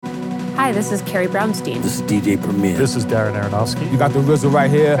Hi, this is Carrie Brownstein. This is DJ Premier. This is Darren Aronofsky. You got the RZA right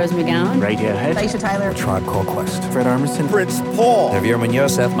here. Rose McGowan. Radiohead. Aisha Tyler. Tribe Called Quest. Fred Armisen. Prince Paul. Javier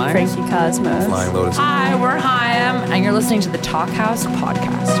Munoz. Seth Meyers. Frankie Cosmos. Flying Lotus. Hi, we're Chaim, and you're listening to the Talk House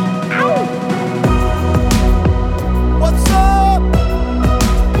podcast. What's up?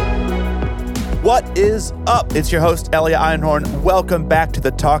 What is up? It's your host, Elia Einhorn. Welcome back to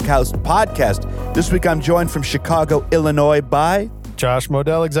the Talk House podcast. This week I'm joined from Chicago, Illinois by... Josh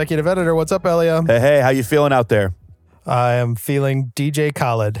Modell, executive editor. What's up, Elia? Hey, how you feeling out there? I am feeling DJ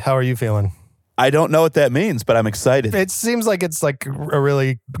Khaled. How are you feeling? I don't know what that means, but I'm excited. It seems like it's like a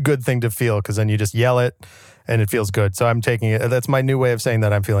really good thing to feel because then you just yell it and it feels good. So I'm taking it. That's my new way of saying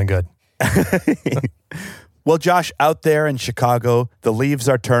that I'm feeling good. Well, Josh, out there in Chicago, the leaves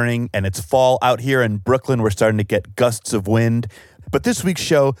are turning and it's fall. Out here in Brooklyn, we're starting to get gusts of wind. But this week's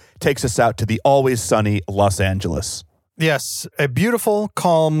show takes us out to the always sunny Los Angeles. Yes, a beautiful,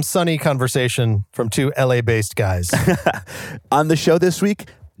 calm, sunny conversation from two LA-based guys. On the show this week,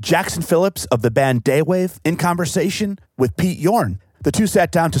 Jackson Phillips of the band Daywave in conversation with Pete Yorn. The two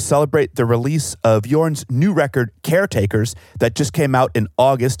sat down to celebrate the release of Yorn's new record, Caretakers, that just came out in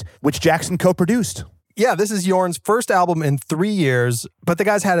August, which Jackson co-produced. Yeah, this is Yorn's first album in 3 years, but the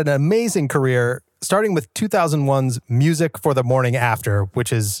guy's had an amazing career, starting with 2001's Music for the Morning After,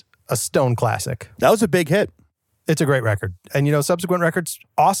 which is a stone classic. That was a big hit. It's a great record. And, you know, subsequent records,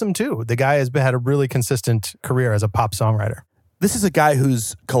 awesome too. The guy has had a really consistent career as a pop songwriter. This is a guy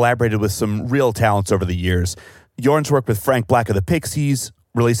who's collaborated with some real talents over the years. Yorn's worked with Frank Black of the Pixies,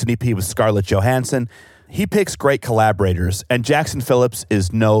 released an EP with Scarlett Johansson. He picks great collaborators, and Jackson Phillips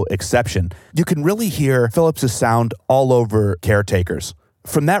is no exception. You can really hear Phillips' sound all over Caretakers.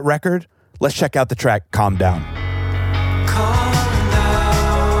 From that record, let's check out the track Calm Down.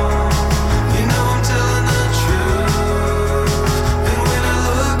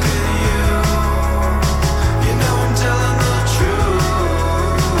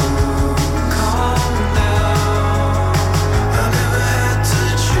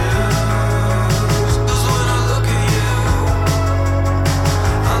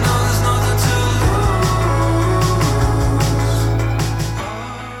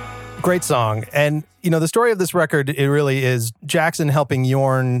 Great song. And, you know, the story of this record, it really is Jackson helping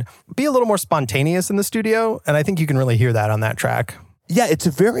Yorn be a little more spontaneous in the studio. And I think you can really hear that on that track. Yeah, it's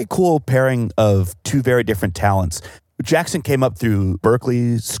a very cool pairing of two very different talents. Jackson came up through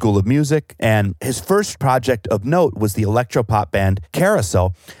Berklee School of Music, and his first project of note was the electropop band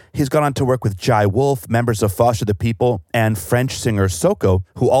Carousel. He's gone on to work with Jai Wolf, members of Foster the People, and French singer Soko,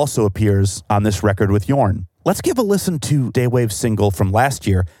 who also appears on this record with Yorn. Let's give a listen to Daywave's single from last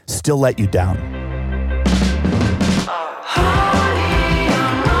year, Still Let You Down.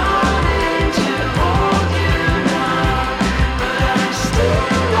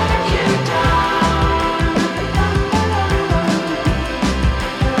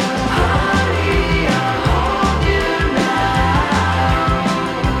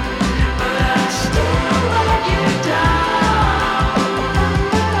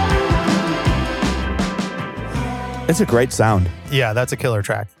 It's a great sound. Yeah, that's a killer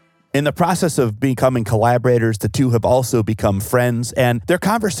track. In the process of becoming collaborators, the two have also become friends, and their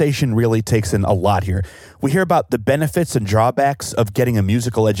conversation really takes in a lot here. We hear about the benefits and drawbacks of getting a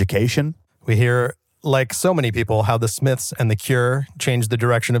musical education. We hear, like so many people, how the Smiths and The Cure changed the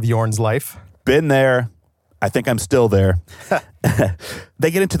direction of Yorn's life. Been there. I think I'm still there. They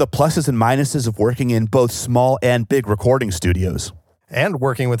get into the pluses and minuses of working in both small and big recording studios. And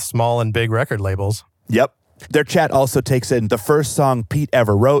working with small and big record labels. Yep. Their chat also takes in the first song Pete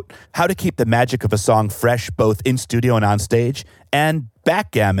ever wrote, how to keep the magic of a song fresh both in studio and on stage, and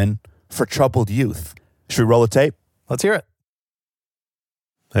backgammon for troubled youth. Should we roll a tape? Let's hear it.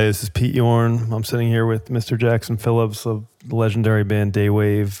 Hey, this is Pete Yorn. I'm sitting here with Mr. Jackson Phillips of the legendary band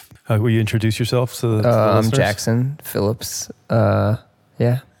Daywave. Will you introduce yourself to the I'm listeners? Jackson Phillips.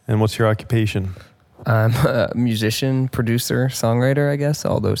 Yeah. And what's your occupation? I'm a musician, producer, songwriter, I guess,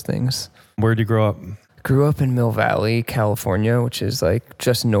 all those things. Where'd you grow up? Grew up in Mill Valley, California, which is like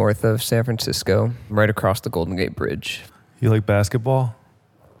just north of San Francisco, right across the Golden Gate Bridge. You like basketball?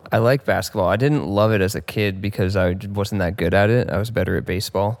 I like basketball. I didn't love it as a kid because I wasn't that good at it. I was better at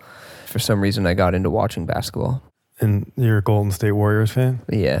baseball. For some reason, I got into watching basketball. And you're a Golden State Warriors fan?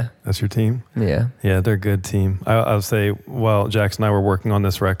 Yeah. That's your team? Yeah. Yeah, they're a good team. I would say, while Jackson and I were working on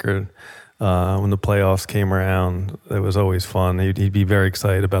this record, when the playoffs came around, it was always fun. He'd be very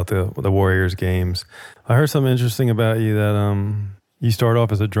excited about the Warriors games. I heard something interesting about you that you started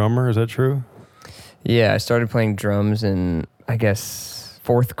off as a drummer. Is that true? Yeah, I started playing drums in, I guess,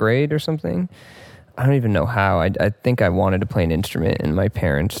 4th grade or something. I don't even know how. I think I wanted to play an instrument, and my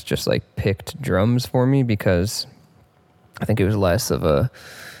parents just like picked drums for me because I think it was less of a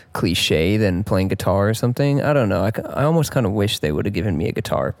cliche than playing guitar or something. I don't know. I almost kind of wish they would have given me a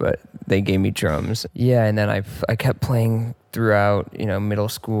guitar, but they gave me drums. Yeah, and then I kept playing throughout, middle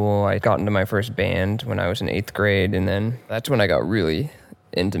school. I got into my first band when I was in 8th grade, and then that's when I got really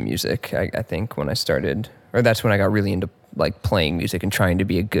into music. I think when I started, or that's when I got really into like playing music and trying to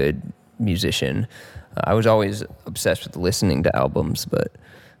be a good musician. I was always obsessed with listening to albums, but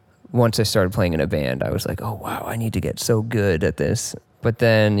once I started playing in a band, I was like, oh wow, I need to get so good at this. But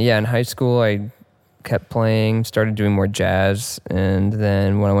then, in high school, I kept playing, started doing more jazz. And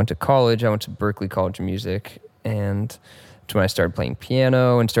then when I went to college, I went to Berklee College of Music. And that's when I started playing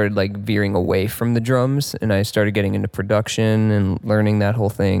piano and started like veering away from the drums. And I started getting into production and learning that whole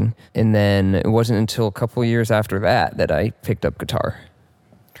thing. And then it wasn't until a couple years after that I picked up guitar.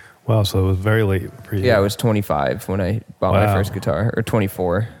 Wow, so it was very late for you. Yeah, I was 25 when I bought my first guitar, or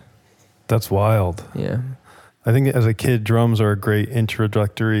 24. That's wild. Yeah. I think as a kid, drums are a great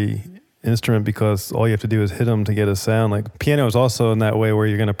introductory instrument because all you have to do is hit them to get a sound. Like piano is also in that way where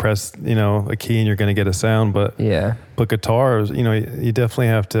you're going to press, a key and you're going to get a sound. But guitars, you definitely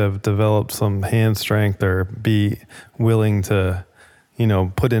have to have developed some hand strength or be willing to,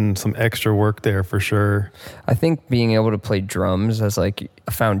 put in some extra work there for sure. I think being able to play drums as like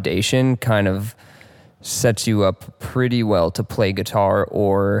a foundation kind of sets you up pretty well to play guitar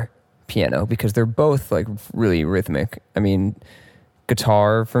or piano because they're both like really rhythmic. I mean,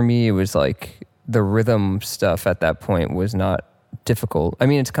 guitar for me, it was like the rhythm stuff at that point was not difficult. I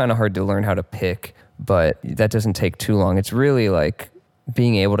mean, it's kind of hard to learn how to pick, but that doesn't take too long. It's really like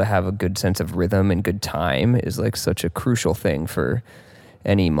being able to have a good sense of rhythm and good time is like such a crucial thing for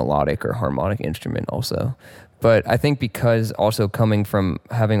any melodic or harmonic instrument also. But I think because also coming from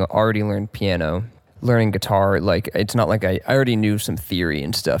having already learned piano, learning guitar, like it's not like I already knew some theory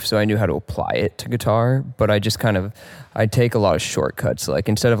and stuff, so I knew how to apply it to guitar, but I just I take a lot of shortcuts. Like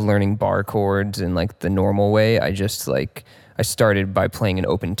instead of learning bar chords in like the normal way, I started by playing in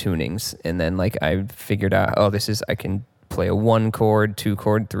open tunings, and then like I figured out, I can play a 1 chord, 2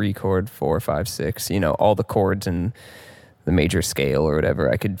 chord, 3 chord, 4, 5, 6, all the chords and the major scale or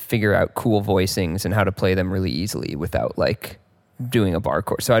whatever. I could figure out cool voicings and how to play them really easily without like doing a bar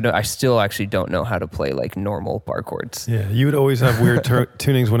chord. So I still actually don't know how to play like normal bar chords. Yeah, you would always have weird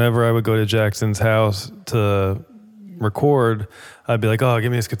tunings whenever I would go to Jackson's house to record. I'd be like, oh,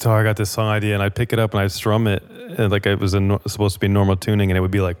 give me this guitar, I got this song idea, and I'd pick it up and I'd strum it, and like it was supposed to be normal tuning, and it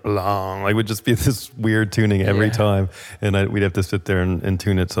would be like long, like it would just be this weird tuning every time, and we'd have to sit there and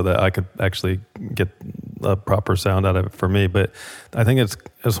tune it so that I could actually get a proper sound out of it for me. But I think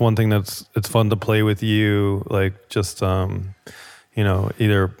it's one thing it's fun to play with you, like just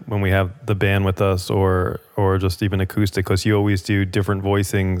either when we have the band with us or just even acoustic, because you always do different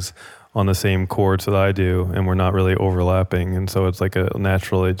voicings on the same chords that I do, and we're not really overlapping, and so it's like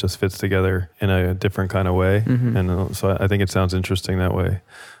it just fits together in a different kind of way. Mm-hmm. And so I think it sounds interesting that way.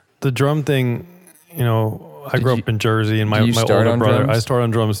 The drum thing, I grew up in Jersey, and my older brother, I started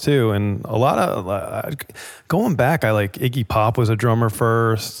on drums too. And a lot of, going back, I like Iggy Pop was a drummer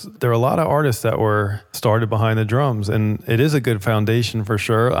first. There are a lot of artists that were started behind the drums, and it is a good foundation for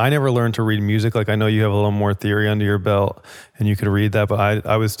sure. I never learned to read music. Like I know you have a little more theory under your belt and you could read that, but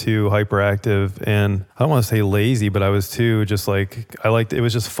I was too hyperactive, and I don't want to say lazy, but I was too just like, it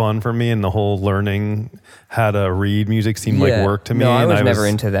was just fun for me, and the whole learning how to read music seemed like work to me. No, I was never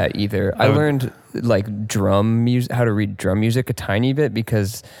into that either. I learned like drum music, how to read drum music a tiny bit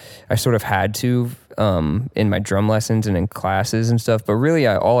because I sort of had to in my drum lessons and in classes and stuff. But really,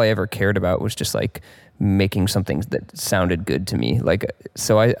 all I ever cared about was just like making something that sounded good to me. Like,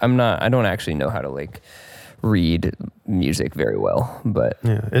 so I don't actually know how to like read music very well, but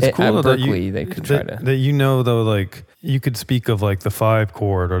it's cool at Berklee they could try to. That though, like you could speak of like the 5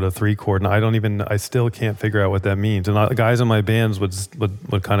 chord or the 3 chord, and I still can't figure out what that means. And the guys in my bands would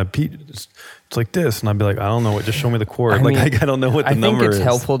kind of it's like this, and I'd be like, I don't know what. Just show me the chord. I don't know what the number is. I think it's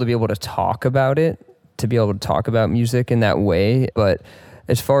helpful to be able to talk about it, to be able to talk about music in that way. But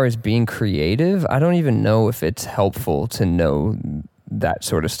as far as being creative, I don't even know if it's helpful to know that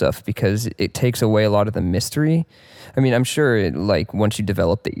sort of stuff because it takes away a lot of the mystery. I mean, I'm sure once you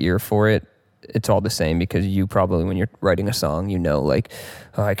develop the ear for it, it's all the same because you probably, when you're writing a song, like,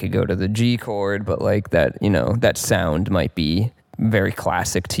 oh, I could go to the G chord, but like that, that sound might be very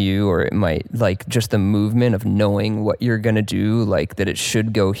classic to you, or it might like just the movement of knowing what you're going to do, like that it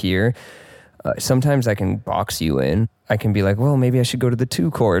should go here. Sometimes I can box you in. I can be like, well, maybe I should go to the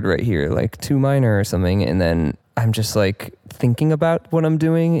 2 chord right here, like 2 minor or something. And then I'm just like, thinking about what I'm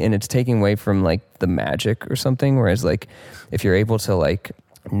doing, and it's taking away from like the magic or something. Whereas like if you're able to like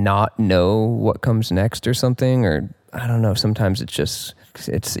not know what comes next or something, or I don't know, sometimes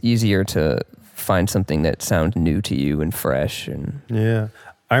it's easier to find something that sounds new to you and fresh. And yeah,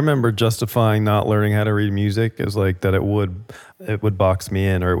 I remember justifying not learning how to read music as like that it would box me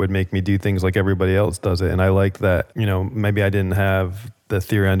in, or it would make me do things like everybody else does it. And I liked that, you know, maybe I didn't have the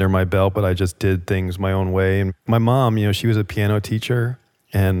theory under my belt, but I just did things my own way. And my mom, you know, she was a piano teacher,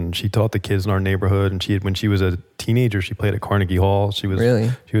 and she taught the kids in our neighborhood. And when she was a teenager, she played at Carnegie Hall. She was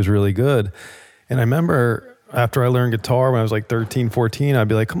really good. And I remember after I learned guitar when I was like 13, 14, I'd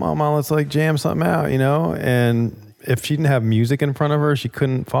be like, come on, Mom, let's like jam something out, you know? And if she didn't have music in front of her, she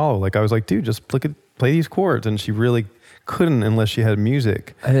couldn't follow. Like I was like, dude, just play these chords. And she really couldn't unless she had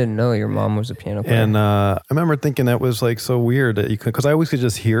music. I didn't know your mom was a piano player. And I remember thinking that was like so weird that you could, because I always could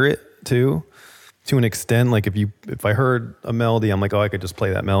just hear it too, to an extent. Like if I heard a melody, I'm like, oh, I could just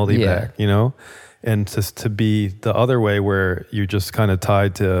play that melody back, you know? And to be the other way where you're just kind of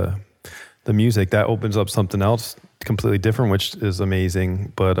tied to the music, that opens up something else completely different, which is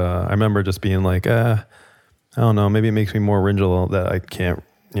amazing. But I remember just being like, I don't know, maybe it makes me more original that I can't,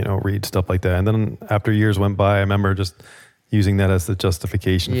 you know, read stuff like that. And then after years went by, I remember just using that as the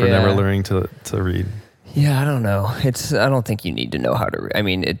justification for never learning to read. Yeah, I don't know. I don't think you need to know how to read. I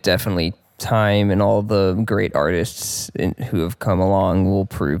mean, it definitely, time and all the great artists who have come along will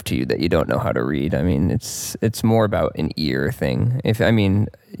prove to you that you don't know how to read. I mean, it's more about an ear thing.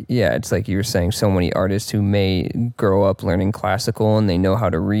 It's like you were saying, so many artists who may grow up learning classical and they know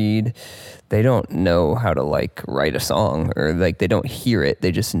how to read, they don't know how to like write a song, or like they don't hear it.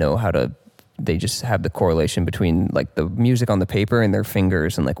 They just know how to, they just have the correlation between like the music on the paper and their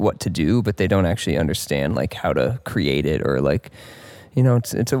fingers and like what to do, but they don't actually understand like how to create it, or like, you know,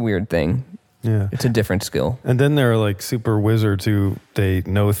 it's a weird thing. Yeah. It's a different skill. And then there are like super wizards who they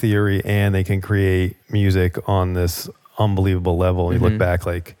know theory and they can create music on this unbelievable level. You look back,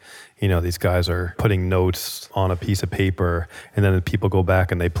 like, you know, these guys are putting notes on a piece of paper, and then people go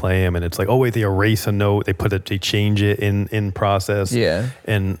back and they play them, and it's like, oh wait, they erase a note, they change it in process. Yeah.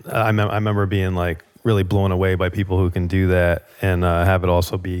 And I remember being like really blown away by people who can do that and have it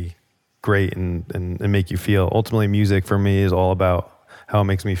also be great and make you feel. Ultimately, music for me is all about how it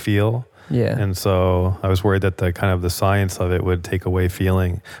makes me feel. Yeah. And so I was worried that the science of it would take away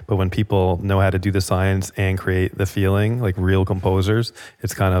feeling. But when people know how to do the science and create the feeling, like real composers,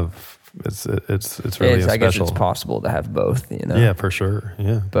 it's kind of, it's really special. I guess it's possible to have both, you know? Yeah, for sure.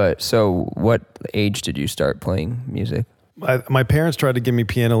 Yeah. But so what age did you start playing music? My parents tried to give me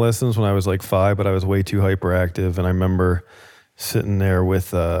piano lessons when I was like 5, but I was way too hyperactive. And I remember sitting there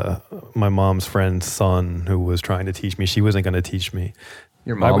with my mom's friend's son who was trying to teach me. She wasn't going to teach me.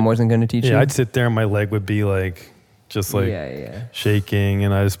 Your mom wasn't going to teach you? Yeah, I'd sit there and my leg would be like, just like shaking,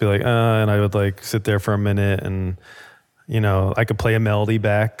 and I'd just be like, and I would like sit there for a minute, and, you know, I could play a melody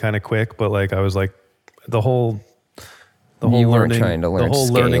back kind of quick, but like I was like, the whole learning, trying to learn the whole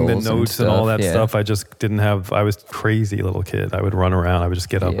learning the notes and all that stuff, I just didn't have. I was crazy little kid. I would run around. I would just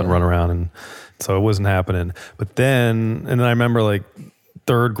get up and run around, and so it wasn't happening. But then I remember like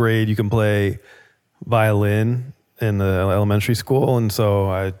 3rd grade, you can play violin in the elementary school, and so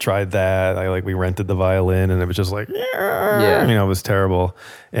I tried that. We rented the violin, and it was just like, you know, it was terrible.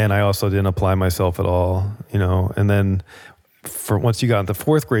 And I also didn't apply myself at all, you know. And then once you got into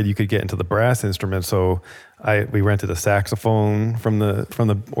 4th grade, you could get into the brass instruments. So we rented a saxophone from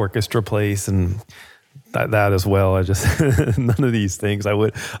the orchestra place, and that as well. I just none of these things.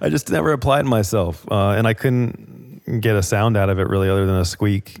 I just never applied myself, and I couldn't get a sound out of it really other than a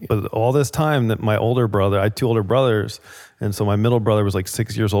squeak. But all this time that my older brother, I had 2 older brothers, and so my middle brother was like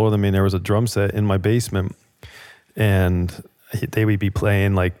 6 years older than me, and there was a drum set in my basement, and they would be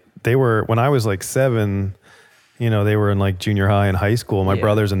playing like, they were, when I was like 7, you know, they were in like junior high and high school, my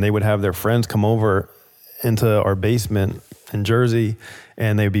brothers, and they would have their friends come over into our basement in Jersey,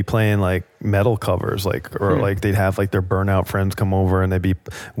 and they'd be playing like metal covers, like they'd have like their burnout friends come over, and they'd be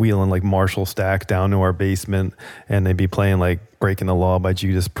wheeling like Marshall Stack down to our basement, and they'd be playing like Breaking the Law by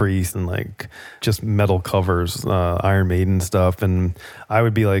Judas Priest and like just metal covers, Iron Maiden stuff. And I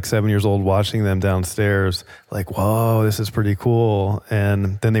would be like 7 years old watching them downstairs, like, whoa, this is pretty cool.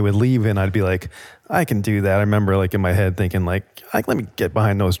 And then they would leave, and I'd be like, I can do that. I remember like in my head thinking like, let me get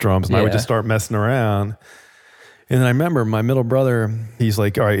behind those drums, and I would just start messing around. And then I remember my middle brother, he's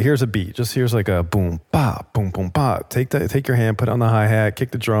like, all right, here's a beat. Just here's like a boom, bop, boom, boom, bop. Take your hand, put it on the hi-hat,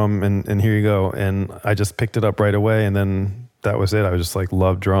 kick the drum, and here you go. And I just picked it up right away, and then that was it. I was just like,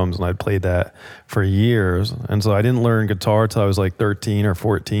 loved drums, and I'd played that for years. And so I didn't learn guitar till I was like 13 or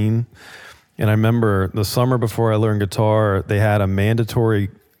 14. And I remember the summer before I learned guitar, they had a mandatory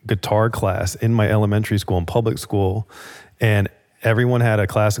guitar class in my elementary school, in public school. And everyone had a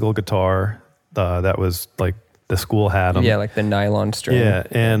classical guitar that was like the school had them. Yeah, like the nylon string. Yeah,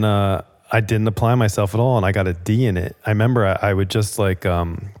 and I didn't apply myself at all, and I got a D in it. I remember I would just like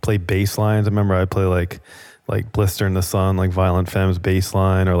play bass lines. I remember I'd play like Blister in the Sun, like Violent Femmes bass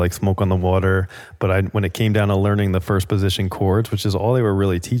line, or like Smoke on the Water. But when it came down to learning the first position chords, which is all they were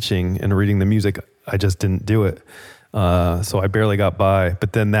really teaching, and reading the music, I just didn't do it. So I barely got by.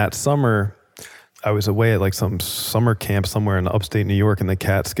 But then that summer, I was away at like some summer camp somewhere in upstate New York in the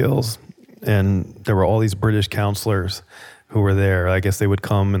Catskills, and there were all these British counselors who were there. I guess they would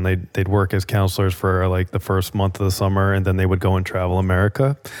come and they'd work as counselors for like the first month of the summer, and then they would go and travel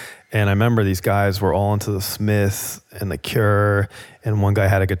America. And I remember these guys were all into the Smiths and the Cure, and one guy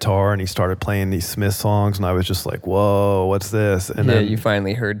had a guitar and he started playing these Smith songs, and I was just like, whoa, what's this? And yeah, then you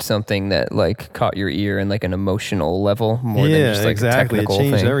finally heard something that like caught your ear in like an emotional level more than just like exactly. a technical It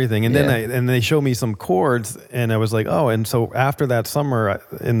changed thing. everything. And then they showed me some chords, and I was like, oh. And so after that summer,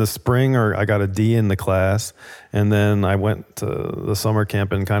 in the spring, I got a D in the class, and then I went to the summer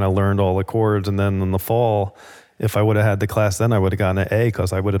camp and kind of learned all the chords. And then in the fall, if I would have had the class then, I would have gotten an A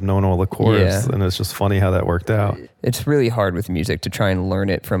because I would have known all the chords. Yeah. And it's just funny how that worked out. It's really hard with music to try and learn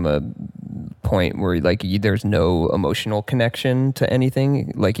it from a point where like there's no emotional connection to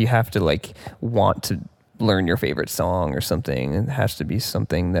anything. Like you have to like want to learn your favorite song or something. It has to be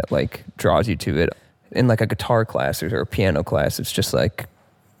something that like draws you to it. In like a guitar class or a piano class, it's just like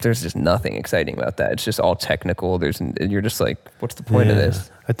there's just nothing exciting about that. It's just all technical. You're just like, what's the point of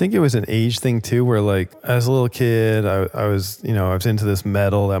this? I think it was an age thing too, where like as a little kid, I was into this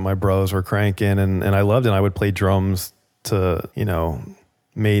metal that my bros were cranking, and I loved it. I would play drums to,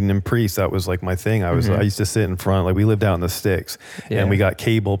 Maiden and Priest. That was like my thing. I used to sit in front, like we lived out in the sticks, and we got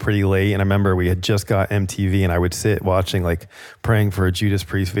cable pretty late. And I remember we had just got MTV, and I would sit watching, like praying for a Judas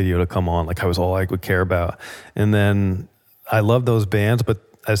Priest video to come on. Like I was all I would care about. And then I loved those bands, but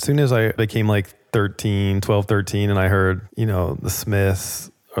as soon as I became like 12, 13, and I heard, the Smiths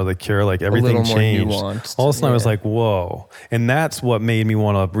or the Cure, like everything changed. All of a sudden I was like, whoa. And that's what made me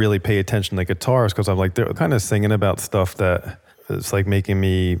want to really pay attention to guitars, because I'm like, they're kind of singing about stuff that it's like making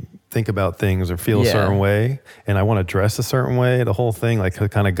me think about things or feel a certain way, and I want to dress a certain way. The whole thing like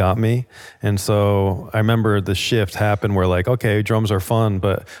kind of got me. And so I remember the shift happened where like, okay, drums are fun,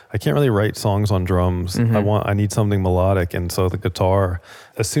 but I can't really write songs on drums. I need something melodic. And so the guitar,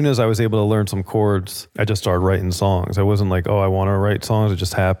 as soon as I was able to learn some chords, I just started writing songs. I wasn't like, oh, I want to write songs. It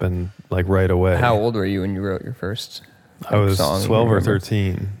just happened like right away. How old were you when you wrote your first I was song? 12 or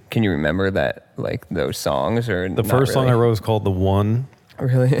 13. Can you remember that, like those songs, or the first song I wrote was called The One.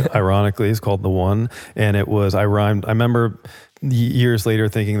 Really? Ironically, it's called The One. And it was, I remember years later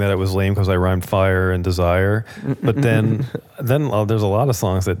thinking that it was lame because I rhymed fire and desire. But then there's a lot of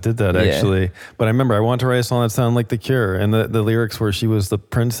songs that did that actually. But I remember I wanted to write a song that sounded like The Cure. And the lyrics were, she was the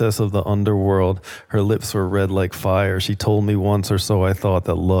princess of the underworld. Her lips were red like fire. She told me once or so I thought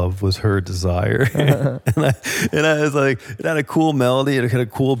that love was her desire. and I was like, it had a cool melody. It had a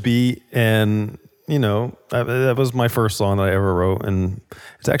cool beat. And that was my first song that I ever wrote, and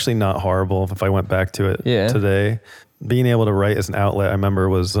it's actually not horrible if I went back to it today. Being able to write as an outlet, I remember,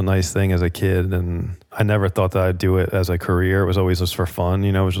 was a nice thing as a kid, and I never thought that I'd do it as a career. It was always just for fun,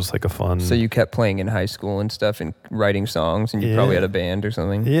 it was just like a fun... So you kept playing in high school and stuff and writing songs, and you probably had a band or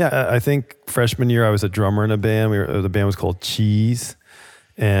something? Yeah, I think freshman year I was a drummer in a band. The band was called Cheese.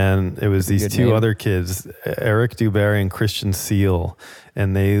 And it was these two other kids, Eric Dewberry and Christian Seal,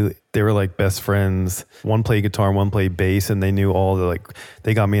 and they were like best friends. One played guitar and one played bass, and they knew all the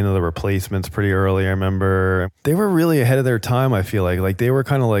they got me into the Replacements pretty early. I remember they were really ahead of their time. I feel like they were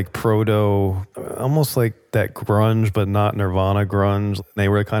kind of like proto, almost like that grunge, but not Nirvana grunge. They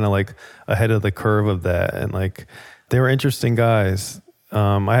were kind of like ahead of the curve of that, and like they were interesting guys.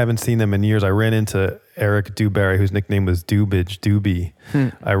 I haven't seen them in years. I ran into Eric Dewberry, whose nickname was Doobie.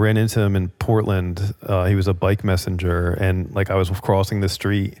 I ran into him in Portland. He was a bike messenger, and like I was crossing the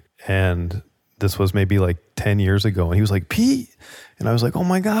street, and this was maybe like 10 years ago, and he was like, Pete, and I was like, oh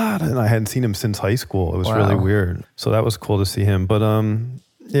my God, and I hadn't seen him since high school. It was really weird. So that was cool to see him. But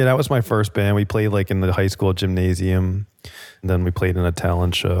that was my first band. We played like in the high school gymnasium, and then we played in a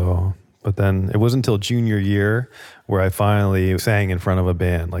talent show. But then it wasn't until junior year where I finally sang in front of a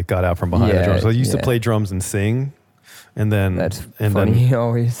band, like got out from behind the drums. So I used to play drums and sing. And then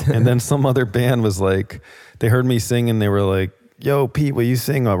always. And then some other band was like, they heard me sing and they were like, yo, Pete, will you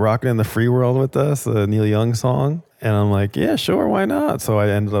sing Rockin' in the Free World with us, a Neil Young song? And I'm like, yeah, sure, why not? So I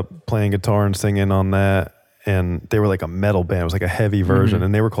ended up playing guitar and singing on that. and they were like a metal band. It was like a heavy version,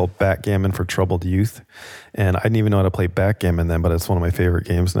 and they were called Backgammon for Troubled Youth. And I didn't even know how to play backgammon then, but it's one of my favorite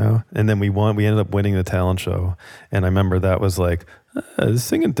games now. And then we ended up winning the talent show. And I remember that was like, the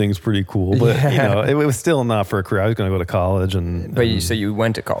singing thing's pretty cool, but it was still not for a career. I was going to go to college. So you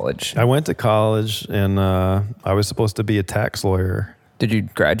went to college? I went to college, and I was supposed to be a tax lawyer. Did you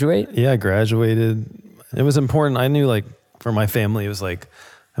graduate? Yeah, I graduated. It was important. I knew, like, for my family, it was like,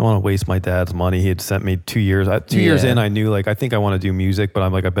 I don't want to waste my dad's money. He had sent me 2 years. 2 years in, I knew, like, I think I want to do music, but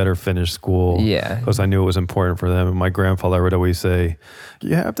I'm like, I better finish school. Yeah. Because I knew it was important for them. And my grandfather would always say,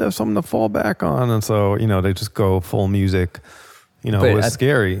 you have to have something to fall back on. And so, they just go full music. It was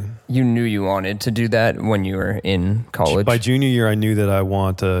scary. You knew you wanted to do that when you were in college? By junior year, I knew that I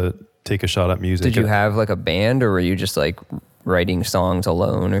wanted to take a shot at music. Did you have like a band, or were you just like writing songs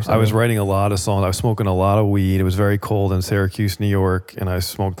alone or something? I was writing a lot of songs. I was smoking a lot of weed. It was very cold in Syracuse, New York, and I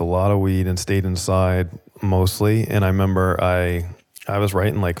smoked a lot of weed and stayed inside mostly. And I remember I was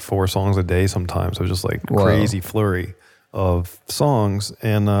writing like 4 songs a day sometimes. It was just like crazy flurry of songs.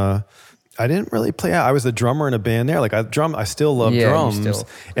 And I didn't really play out. I was the drummer in a band there. Like I still love drums.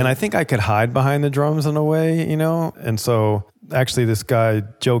 And I think I could hide behind the drums in a way, And so actually this guy,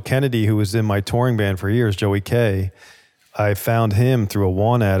 Joe Kennedy, who was in my touring band for years, Joey K, I found him through a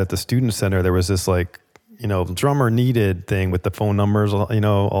want ad at the student center. There was this like, drummer needed thing with the phone numbers,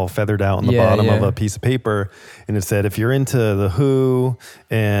 all feathered out on the bottom of a piece of paper. And it said, if you're into The Who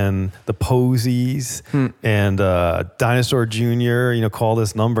and the Posies and Dinosaur Jr., call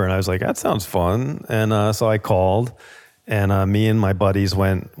this number. And I was like, that sounds fun. And so I called, and me and my buddies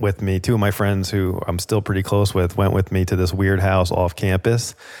went with me. 2 of my friends who I'm still pretty close with went with me to this weird house off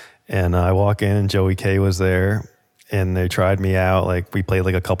campus. And I walk in, and Joey K was there. And they tried me out. Like, we played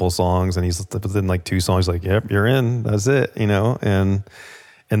like a couple songs, and he's within like 2 songs, like, yep, you're in. That's it, And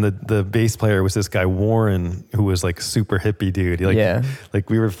the bass player was this guy Warren, who was like super hippie dude. Like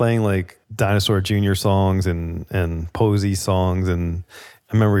we were playing like Dinosaur Jr. songs and Posey songs, and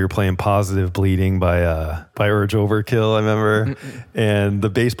I remember we were playing Positive Bleeding by Urge Overkill, I remember. And the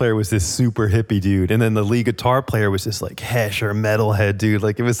bass player was this super hippie dude. And then the lead guitar player was this like Hesher metalhead dude.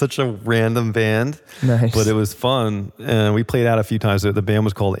 Like, it was such a random band. Nice. But it was fun. And we played out a few times. The band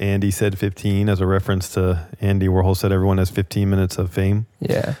was called Andy Said 15 as a reference to Andy Warhol said everyone has 15 minutes of fame.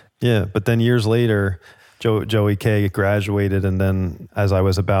 Yeah. Yeah. But then years later, Joey K graduated, and then as I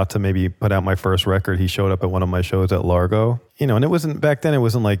was about to maybe put out my first record, he showed up at one of my shows at Largo. And it wasn't, back then it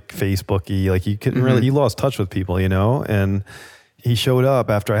wasn't like Facebooky, like you couldn't really, you lost touch with people, and he showed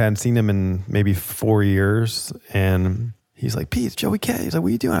up after I hadn't seen him in maybe 4 years, and he's like, Pete, it's Joey K. He's like, what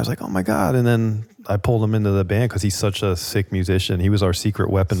are you doing? I was like, oh my God. And then I pulled him into the band because he's such a sick musician. He was our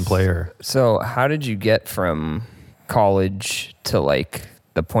secret weapon player. So how did you get from college to like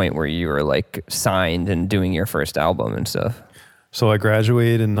the point where you were like signed and doing your first album and stuff? So I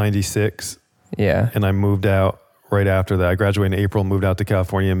graduated in 96. Yeah. And I moved out right after that. I graduated in April, moved out to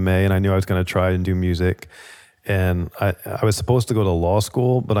California in May, and I knew I was going to try and do music. And I was supposed to go to law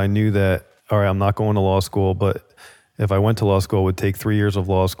school, but I knew that, all right, I'm not going to law school, but if I went to law school, it would take 3 years of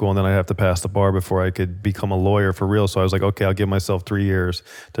law school, and then I'd have to pass the bar before I could become a lawyer for real. So I was like, okay, I'll give myself 3 years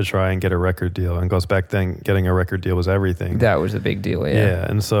to try and get a record deal. And goes back then, getting a record deal was everything. That was a big deal, yeah. Yeah,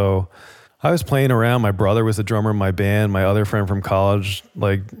 and so I was playing around. My brother was the drummer in my band. My other friend from college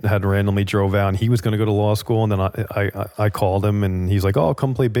had randomly drove out, and he was going to go to law school. And then I called him, and he's like, "Oh, I'll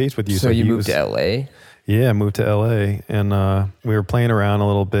come play bass with you." So you moved to LA? Yeah, I moved to LA, and we were playing around a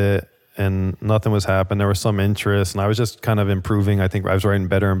little bit, and nothing was happening. There was some interest, and I was just kind of improving. I think I was writing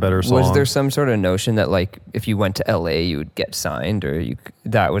better and better songs. Was there some sort of notion that like if you went to LA, you would get signed, or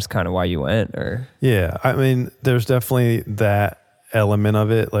that was kind of why you went? Or yeah, I mean, there's definitely that element of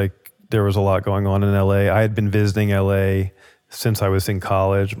it. Like, there was a lot going on in LA. I had been visiting LA since I was in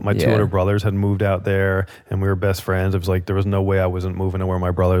college. My 2 older brothers had moved out there, and we were best friends. It was like there was no way I wasn't moving to where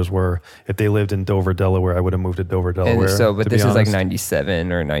my brothers were. If they lived in Dover, Delaware, I would have moved to Dover, Delaware. And so, but this is like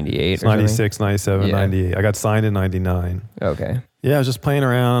 97 or 98 it's or 96, something? 97, 98. I got signed in 99. Okay. Yeah, I was just playing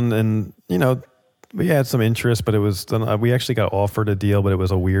around, and we had some interest, but it was, we actually got offered a deal, but it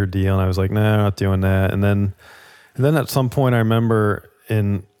was a weird deal, and I was like, nah, I'm not doing that. And then at some point, I remember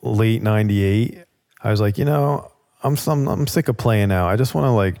in late 98, I was like, I'm sick of playing now. I just want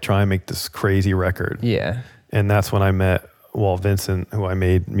to like try and make this crazy record. Yeah. And that's when I met Walt Vincent, who I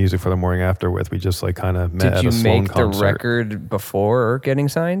made music for the morning after with. We just like kind of met at a Sloan concert. Did you make the record before getting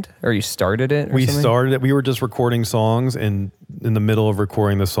signed, or you started it? We started it. We were just recording songs, and in the middle of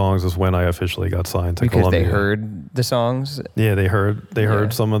recording the songs is when I officially got signed to Columbia. Because they heard the songs? Yeah, they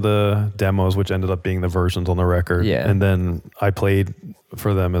heard some of the demos, which ended up being the versions on the record. Yeah. And then I played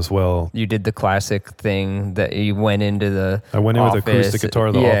for them as well. You did the classic thing that you went into the I went in with acoustic guitar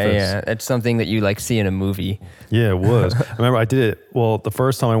to the office. Yeah, it's something that you like see in a movie. Yeah, it was. I remember I did it. Well, the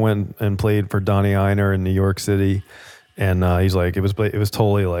first time I went and played for Donnie Einer in New York City, and he's like, it was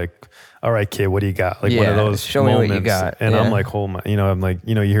totally like, all right, kid, what do you got? Like one of those show moments. me what you got. And I'm like, hold my, I'm like,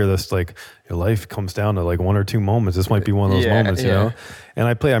 you hear this like your life comes down to like one or two moments. This might be one of those moments, you know. And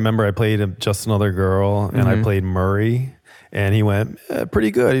I remember I played Just Another Girl, and I played Murray. And he went,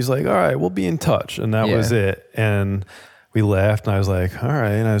 pretty good. He's like, all right, we'll be in touch. And that was it. And we left, and I was like, all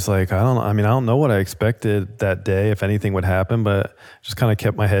right. And I was like, I don't know what I expected that day, if anything would happen, but just kind of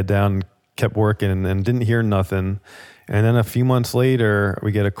kept my head down and kept working and didn't hear nothing. And then a few months later,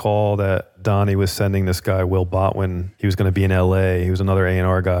 we get a call that Donnie was sending this guy, Will Botwin. He was going to be in LA. He was another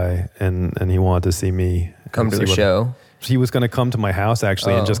A&R guy, and he wanted to see me. Come to the show. He was going to come to my house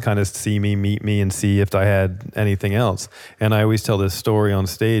actually and just kind of see me, meet me, and see if I had anything else. And I always tell this story on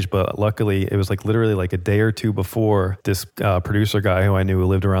stage, but luckily it was like literally like a day or two before this producer guy who I knew who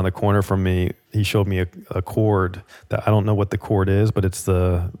lived around the corner from me, he showed me a chord that I don't know what the chord is, but it's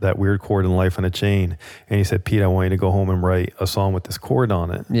that weird chord in Life on a Chain. And he said, Pete, I want you to go home and write a song with this chord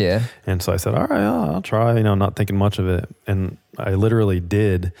on it. Yeah. And so I said, all right, I'll try, not thinking much of it. And I literally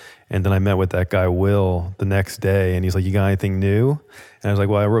did. And then I met with that guy, Will, the next day. And he's like, you got anything new? And I was like,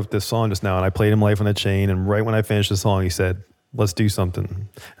 well, I wrote this song just now. And I played him Life on a Chain. And right when I finished the song, he said, let's do something. And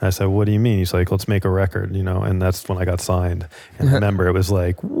I said, what do you mean? He's like, let's make a record, and that's when I got signed. And I remember it was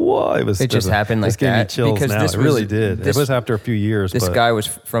like, whoa, it just happened like that. This gave me chills because now. It really did. It was after a few years. This guy was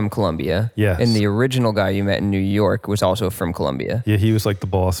from Columbia. Yes. And the original guy you met in New York was also from Columbia. Yeah, he was like the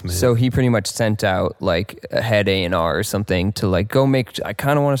boss man. So he pretty much sent out like a head A&R or something to like go I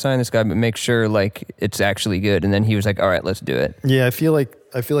kind of want to sign this guy, but make sure like it's actually good. And then he was like, all right, let's do it. Yeah, I feel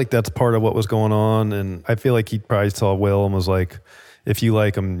like that's part of what was going on. And I feel like he probably saw Will and was like, if you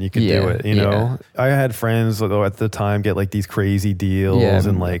like them, you can do it, know? I had friends though at the time get like these crazy deals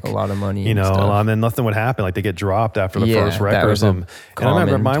and like a lot of money, and then nothing would happen. Like they get dropped after the first record or something. And I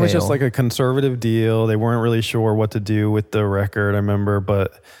remember mine was just like a conservative deal. They weren't really sure what to do with the record, I remember,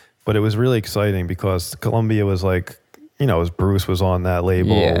 but it was really exciting because Columbia was like, Bruce was on that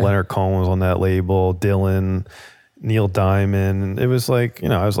label, Leonard Cohen was on that label, Dylan, Neil Diamond. It was like,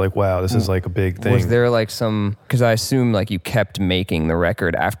 I was like, wow, this is like a big thing. Was there like because I assume like you kept making the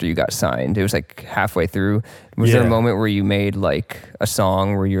record after you got signed. It was like halfway through. Was there a moment where you made like a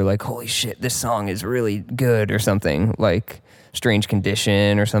song where you're like, holy shit, this song is really good or something, like Strange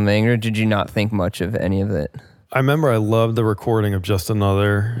Condition or something? Or did you not think much of any of it? I remember I loved the recording of Just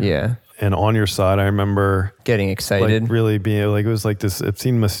Another. Yeah. And On Your Side, I remember getting excited, like really being like, it was like this, it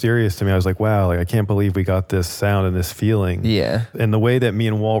seemed mysterious to me. I was like, wow, like I can't believe we got this sound and this feeling. Yeah. And the way that me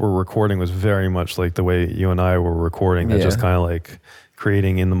and Walt were recording was very much like the way you and I were recording. That just kind of like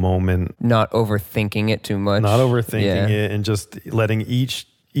creating in the moment. Not overthinking it too much. Not overthinking it, and just letting each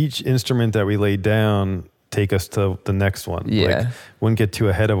instrument that we laid down take us to the next one. Like, wouldn't get too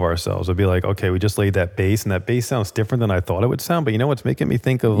ahead of ourselves. It'd be like, okay, we just laid that bass, and that bass sounds different than I thought it would sound. But what's making me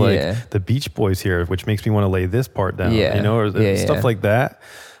think of like the Beach Boys here, which makes me want to lay this part down. Or stuff like that.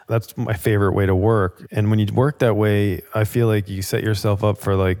 That's my favorite way to work. And when you work that way, I feel like you set yourself up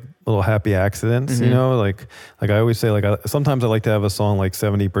for like little happy accidents, like I always say, like sometimes I like to have a song like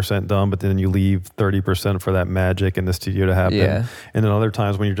 70% done, but then you leave 30% for that magic in the studio to happen. Yeah. And then other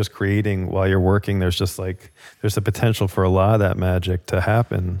times when you're just creating while you're working, there's the potential for a lot of that magic to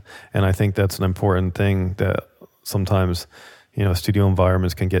happen. And I think that's an important thing that sometimes, studio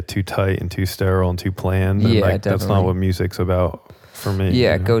environments can get too tight and too sterile and too planned. And that's not what music's about for me.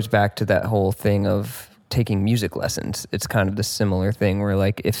 Yeah, it goes back to that whole thing of taking music lessons. It's kind of the similar thing where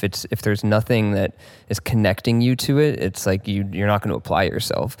like if there's nothing that is connecting you to it, it's like you're not going to apply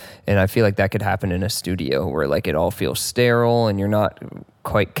yourself. And I feel like that could happen in a studio where like it all feels sterile and you're not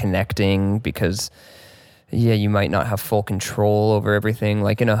quite connecting because you might not have full control over everything.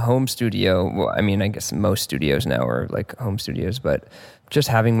 Like in a home studio, well, I mean, I guess most studios now are like home studios, but just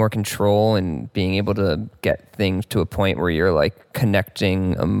having more control and being able to get things to a point where you're like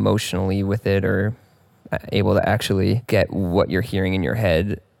connecting emotionally with it or able to actually get what you're hearing in your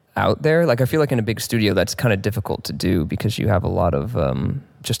head out there. Like I feel like in a big studio that's kind of difficult to do because you have a lot of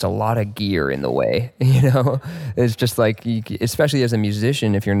gear in the way, It's just like, especially as a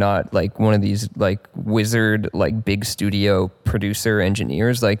musician, if you're not like one of these like wizard, like big studio producer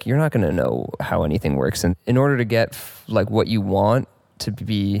engineers, like you're not going to know how anything works. And in order to get like what you want to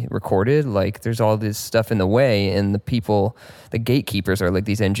be recorded, like there's all this stuff in the way, and the gatekeepers are like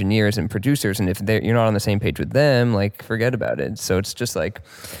these engineers and producers, and if you're not on the same page with them, like forget about it. So it's just like,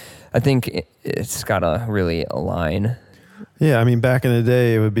 I think it's gotta really align. Yeah, I mean, back in the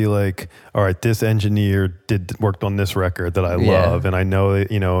day, it would be like, all right, this engineer worked on this record that I love, and I know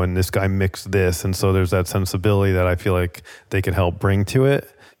that, and this guy mixed this, and so there's that sensibility that I feel like they could help bring to it.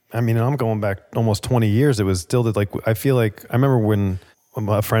 I mean, I'm going back almost 20 years. It was still that, like, I feel like I remember when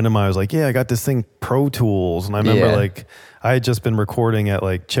a friend of mine was like, yeah, I got this thing, Pro Tools, and I remember like I had just been recording at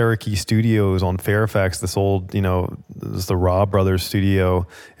like Cherokee Studios on Fairfax, this old, it was the Robb Brothers studio,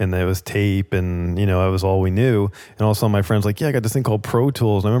 and it was tape, and it was all we knew. And all of a sudden my friend's like, yeah, I got this thing called Pro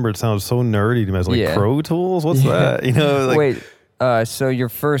Tools. And I remember it sounded so nerdy to me. I was like, Pro Tools? What's that? Like, wait, so your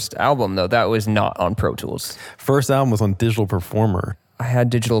first album though, that was not on Pro Tools? First album was on Digital Performer. I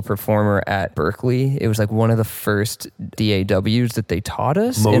had Digital Performer at Berkeley. It was like one of the first DAWs that they taught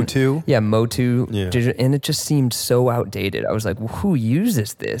us. Motu? Yeah, Motu. Yeah. And it just seemed so outdated. I was like, who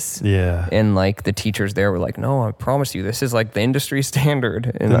uses this? Yeah. And like the teachers there were like, no, I promise you, this is like the industry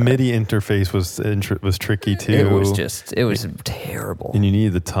standard. And the MIDI interface was tricky too. It was terrible. And you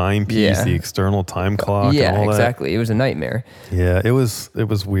needed the timepiece, the external time clock. Yeah, and all exactly. That. It was a nightmare. Yeah, it was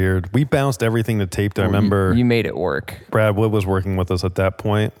weird. We bounced everything to tape. I remember you made it work. Brad Wood was working with us at that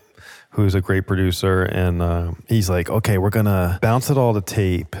point, who's a great producer, and he's like, okay, we're gonna bounce it all to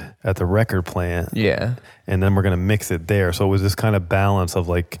tape at the record plant, and then we're gonna mix it there. So it was this kind of balance of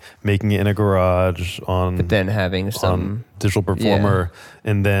like making it in a garage but then having some Digital Performer,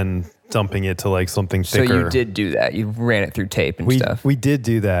 and then dumping it to like something thicker. So you did do that. You ran it through tape and stuff. We did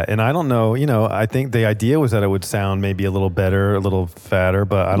do that, and I don't know. I think the idea was that it would sound maybe a little better, a little fatter,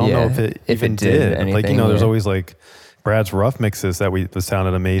 but I don't know if it even did. Anything, like there's always like Brad's rough mixes that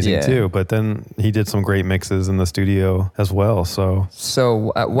sounded amazing too, but then he did some great mixes in the studio as well. So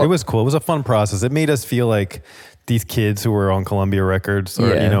it was cool. It was a fun process. It made us feel like these kids who were on Columbia Records,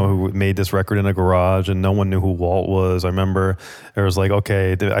 or who made this record in a garage, and no one knew who Walt was. I remember it was like,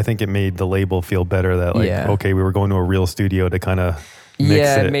 okay, I think it made the label feel better that okay, we were going to a real studio to kind of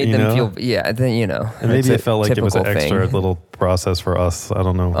mix it made them feel and maybe it felt like it was an extra little process for us. I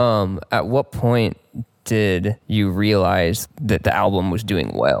don't know. At what point did you realize that the album was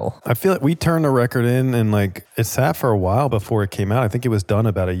doing well? I feel like we turned the record in, and like it sat for a while before it came out. I think it was done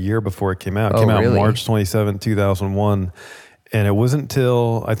about a year before it came out. It came out March 27, 2001. And it wasn't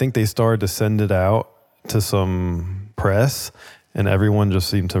until I think they started to send it out to some press, and everyone just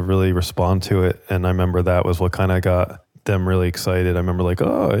seemed to really respond to it. And I remember that was what kind of got them really excited. I remember like,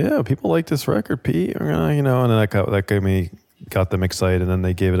 oh yeah, people like this record, Pete. And then that got them excited, and then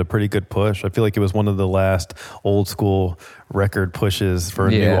they gave it a pretty good push. I feel like it was one of the last old school record pushes for a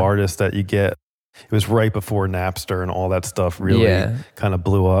new artist that you get. It was right before Napster and all that stuff really kind of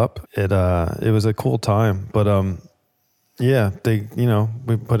blew up. It was a cool time, but they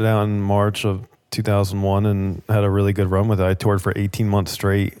we put it out in March of 2001 and had a really good run with it. I toured for 18 months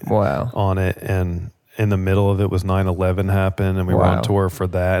straight on it, and in the middle of it was 9/11 happened, and we were on tour for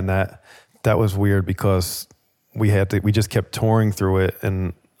that, and that was weird because we just kept touring through it,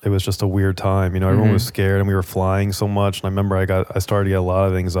 and it was just a weird time. Everyone was scared, and we were flying so much. And I remember I started to get a lot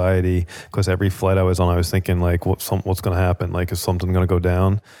of anxiety because every flight I was on, I was thinking like, what's going to happen? Like, is something going to go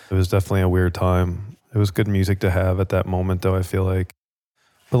down? It was definitely a weird time. It was good music to have at that moment, though, I feel like.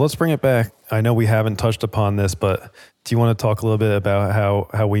 But let's bring it back. I know we haven't touched upon this, but do you want to talk a little bit about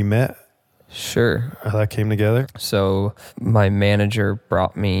how we met? Sure. How that came together? So my manager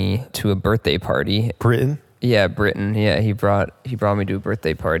brought me to a birthday party. Britain? Yeah, Britain. Yeah, he brought me to a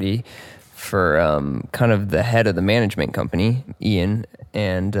birthday party for kind of the head of the management company, Ian,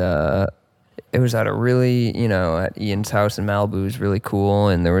 and it was at a really, at Ian's house in Malibu. It was really cool,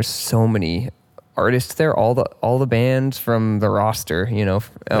 and there were so many artists there. All the bands from the roster,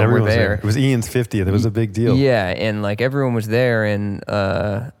 were there. It was Ian's 50th. It was a big deal. Yeah, and like everyone was there, and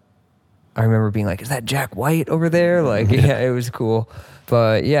I remember being like, "Is that Jack White over there?" Like, yeah, it was cool.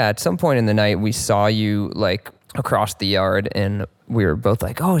 But yeah, at some point in the night, we saw you like across the yard, and we were both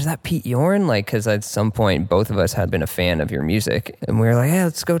like, "Oh, is that Pete Yorn?" Like, because at some point, both of us had been a fan of your music, and we were like, "Hey,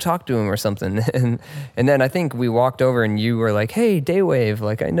 let's go talk to him or something." And then I think we walked over, and you were like, "Hey, Daywave,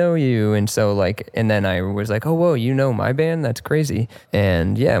 like I know you," and so like, and then I was like, "Oh, whoa, you know my band? That's crazy."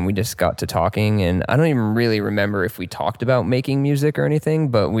 And yeah, and we just got to talking, and I don't even really remember if we talked about making music or anything,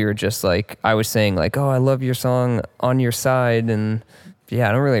 but we were just like, I was saying like, "Oh, I love your song On Your Side," and yeah,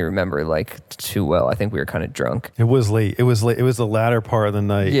 I don't really remember like too well. I think we were kind of drunk. It was late. It was the latter part of the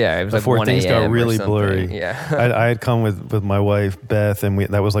night. Yeah, it was before like 1 things got a.m. really or blurry. Yeah, I had come with my wife Beth, and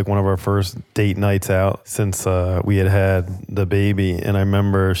that was like one of our first date nights out since we had the baby. And I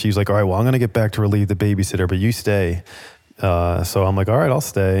remember she was like, "All right, well, I'm gonna get back to relieve the babysitter, but you stay." So I'm like, all right, I'll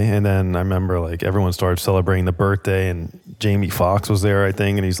stay. And then I remember like everyone started celebrating the birthday, and Jamie Foxx was there, I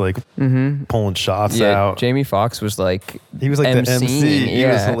think, and he's like pulling shots out. Jamie Foxx was like he was like the MC. He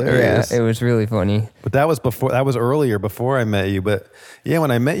was hilarious. Yeah, it was really funny. But that was earlier before I met you. But yeah,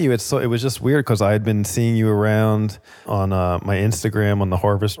 when I met you, it was just weird because I had been seeing you around on my Instagram on the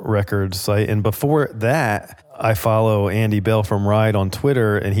Harvest Records site, and before that, I follow Andy Bell from Ride on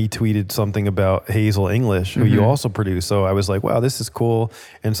Twitter, and he tweeted something about Hazel English, who you also produce. So I was like, wow, this is cool.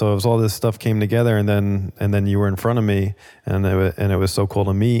 And so it was all this stuff came together, and then you were in front of me, and it was so cool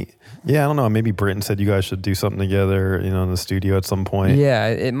to meet. Yeah, I don't know. Maybe Britton said you guys should do something together, in the studio at some point. Yeah,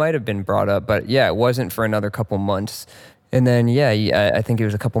 it might have been brought up, but yeah, it wasn't for another couple months. And then, I think it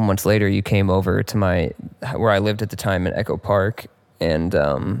was a couple months later, you came over to where I lived at the time in Echo Park,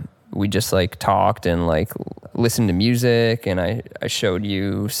 and we just like talked and like listened to music, and I showed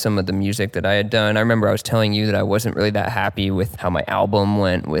you some of the music that I had done. I remember I was telling you that I wasn't really that happy with how my album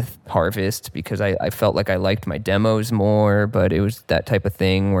went with Harvest, because I felt like I liked my demos more, but it was that type of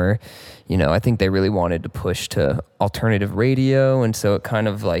thing where, I think they really wanted to push to alternative radio, and so it kind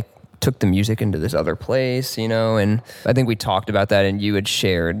of like took the music into this other place, and I think we talked about that, and you had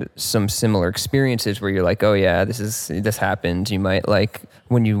shared some similar experiences where you're like, oh yeah, this happens. You might like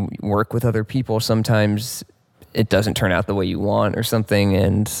when you work with other people, sometimes it doesn't turn out the way you want or something,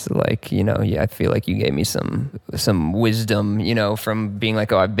 and like, I feel like you gave me some wisdom, from being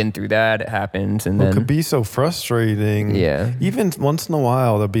like, oh, I've been through that, it happens, and then it could be so frustrating. Yeah. Even once in a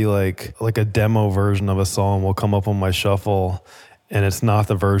while, there'll be like a demo version of a song will come up on my shuffle, and it's not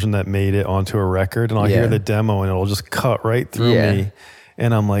the version that made it onto a record, and I'll hear the demo, and it'll just cut right through me.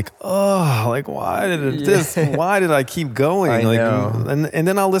 And I'm like, oh, like why did I keep going? I know. And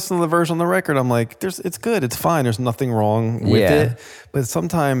then I'll listen to the version on the record. I'm like, it's good, it's fine. There's nothing wrong with it. But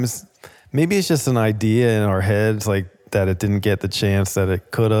sometimes maybe it's just an idea in our heads, like that it didn't get the chance that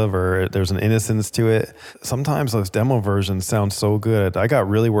it could have, or there's an innocence to it. Sometimes those demo versions sound so good. I got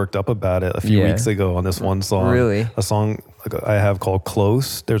really worked up about it a few weeks ago on this one song. Really? A song I have called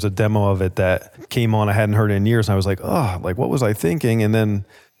Close. There's a demo of it that came on. I hadn't heard it in years, and I was like, oh, like what was I thinking? And then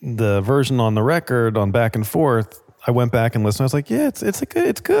the version on the record on Back and Forth, I went back and listened. I was like, yeah, it's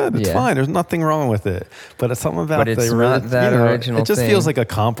good. It's fine. There's nothing wrong with it. But it's something about it's not that original it just thing. Feels like a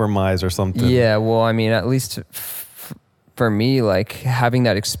compromise or something. Yeah, well, I mean, at least for me, like having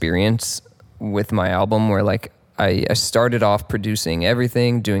that experience with my album where like I started off producing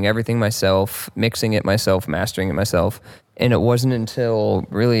everything, doing everything myself, mixing it myself, mastering it myself. And it wasn't until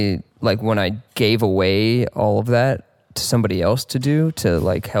really like when I gave away all of that to somebody else to do, to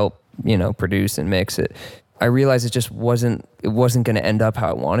like help, produce and mix it, I realized it just wasn't going to end up how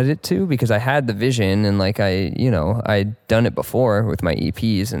I wanted it to, because I had the vision and like I'd done it before with my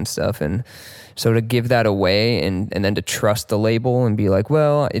EPs and stuff. And so to give that away and then to trust the label and be like,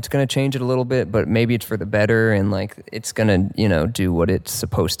 well, it's going to change it a little bit, but maybe it's for the better, and like it's going to, do what it's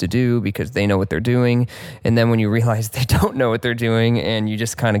supposed to do because they know what they're doing. And then when you realize they don't know what they're doing and you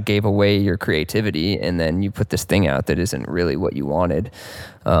just kind of gave away your creativity and then you put this thing out that isn't really what you wanted,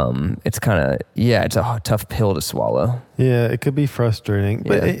 it's kind of, it's a tough pill to swallow. Yeah, it could be frustrating.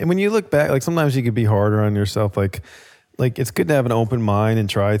 But when you look back, like sometimes you could be harder on yourself, like it's good to have an open mind and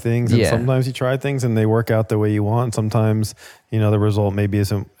try things. And sometimes you try things and they work out the way you want. Sometimes, the result maybe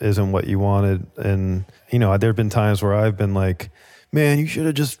isn't what you wanted. And, there've been times where I've been like, man, you should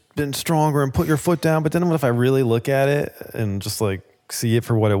have just been stronger and put your foot down. But then what if I really look at it and just like see it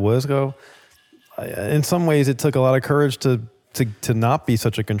for what it was, in some ways it took a lot of courage to not be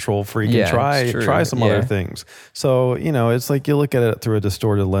such a control freak and try some other things. So, it's like you look at it through a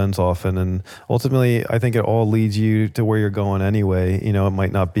distorted lens often, and ultimately I think it all leads you to where you're going anyway. It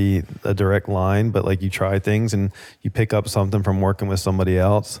might not be a direct line, but like you try things and you pick up something from working with somebody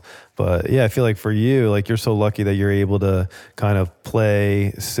else. But yeah, I feel like for you, like you're so lucky that you're able to kind of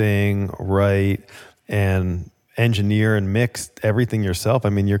play, sing, write, and engineer and mix everything yourself. I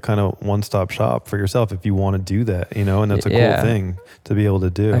mean, you're kind of one-stop shop for yourself if you want to do that, and that's a cool thing to be able to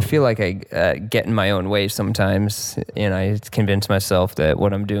do. I feel like I get in my own way sometimes, and I convince myself that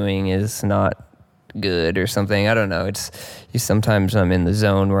what I'm doing is not good or something. I don't know. Sometimes I'm in the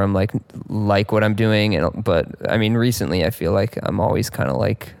zone where I'm like what I'm doing, but I mean, recently I feel like I'm always kind of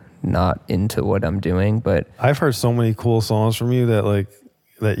like not into what I'm doing. But I've heard so many cool songs from you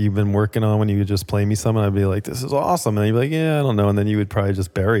that you've been working on when you would just play me some, and I'd be like, this is awesome. And you'd be like, yeah, I don't know. And then you would probably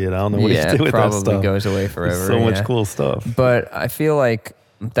just bury it. I don't know what you do with that stuff. Yeah, probably goes away forever. There's so much cool stuff. But I feel like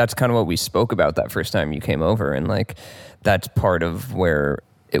that's kind of what we spoke about that first time you came over. And like, that's part of where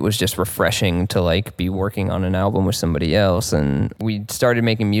it was just refreshing to like be working on an album with somebody else. And we started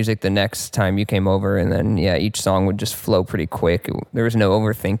making music the next time you came over, and then each song would just flow pretty quick. There was no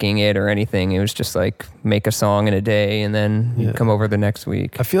overthinking it or anything. It was just like make a song in a day and then you'd come over the next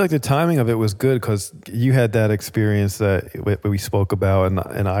week. I feel like the timing of it was good because you had that experience that we spoke about,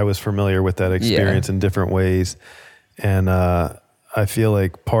 and I was familiar with that experience in different ways. And I feel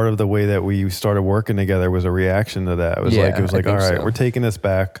like part of the way that we started working together was a reaction to that. It was all right, we're taking this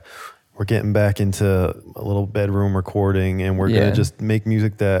back. We're getting back into a little bedroom recording, and we're going to just make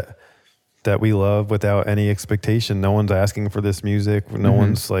music that we love without any expectation. No one's asking for this music. No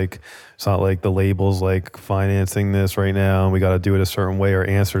one's like, it's not like the label's like financing this right now and we got to do it a certain way or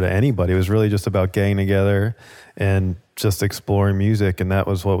answer to anybody. It was really just about getting together and just exploring music, and that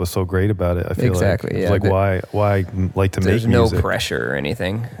was what was so great about it. I feel exactly. Like why I like to make music. There's no pressure or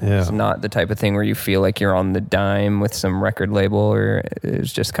anything. Yeah. It's not the type of thing where you feel like you're on the dime with some record label, or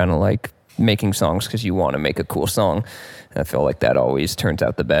it's just kind of like making songs because you want to make a cool song. And I feel like that always turns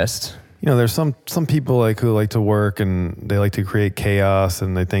out the best. You know, there's some people like who like to work and they like to create chaos,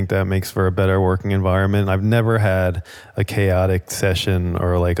 and they think that makes for a better working environment. I've never had a chaotic session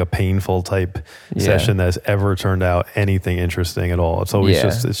or like a painful type session that's ever turned out anything interesting at all. It's always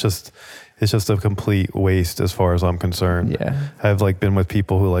it's just a complete waste as far as I'm concerned. Yeah. I've like been with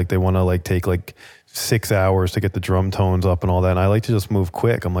people who like they want to like take like 6 hours to get the drum tones up and all that, and I like to just move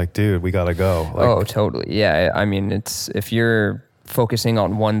quick. I'm like, dude, we gotta go. Like, oh, totally. Yeah. I mean, it's if you're focusing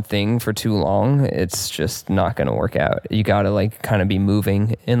on one thing for too long, it's just not going to work out. You got to like kind of be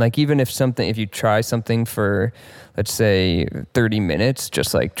moving. And like, even if you try something for, let's say 30 minutes,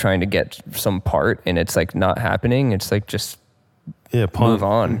 just like trying to get some part and it's like not happening, it's like just move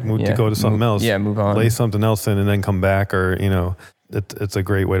on. To go to something else. Yeah, move on. Lay something else in and then come back, or, you know, it's a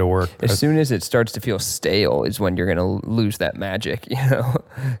great way to work. As soon as it starts to feel stale is when you're going to lose that magic, you know,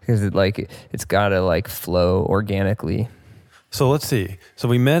 because it's got to like flow organically. So let's see. So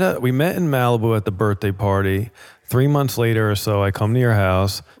we met in Malibu at the birthday party. 3 months later or so, I come to your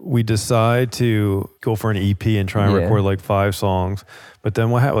house. We decide to go for an EP and try and record like 5 songs. But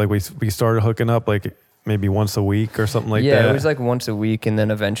then what happened? Like we started hooking up like maybe once a week or something like that. Yeah, it was like once a week, and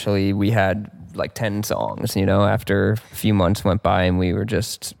then eventually we had like 10 songs. You know, after a few months went by, and we were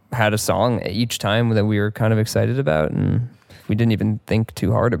just had a song each time that we were kind of excited about, and we didn't even think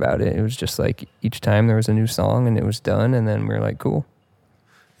too hard about it. It was just like each time there was a new song and it was done, and then we were like, cool.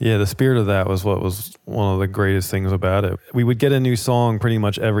 Yeah, the spirit of that was what was one of the greatest things about it. We would get a new song pretty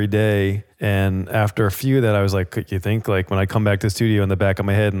much every day, and after a few that I was like, you think like when I come back to the studio, in the back of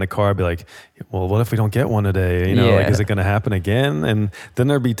my head in the car, I'd be like, well, what if we don't get one today? You know, like, is it going to happen again? And then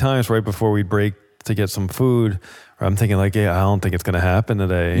there'd be times right before we'd break to get some food, or I'm thinking like, I don't think it's going to happen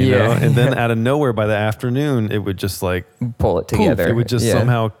today, you know? And then out of nowhere by the afternoon, it would just like pull it together. It would just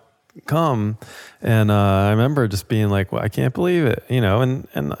somehow come. And I remember just being like, well, I can't believe it, you know,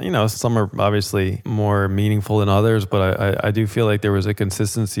 and you know, some are obviously more meaningful than others, but I do feel like there was a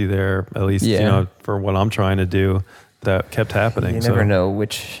consistency there, at least, you know, for what I'm trying to do, that kept happening. You never know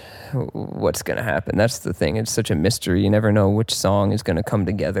what's going to happen. That's the thing. It's such a mystery. You never know which song is going to come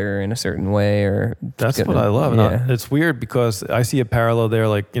together in a certain way, or that's what I love. And it's weird because I see a parallel there.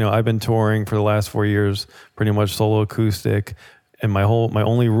 Like, you know, I've been touring for the last 4 years, pretty much solo acoustic, and my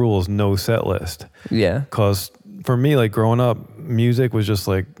only rule is no set list. Yeah. Because for me, like growing up, music was just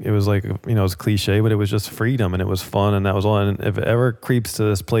like, it was like, you know, it's cliche, but it was just freedom and it was fun, and that was all. And if it ever creeps to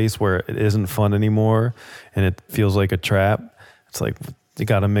this place where it isn't fun anymore and it feels like a trap, it's like, you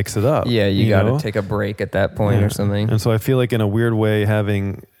got to mix it up. Yeah, you got to take a break at that point or something. And so I feel like in a weird way,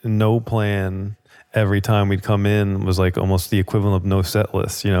 having no plan every time we'd come in was like almost the equivalent of no set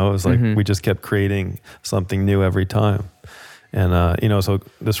list. You know, it was like we just kept creating something new every time. And, you know, so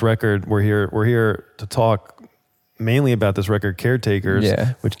this record, we're here to talk mainly about this record, Caretakers,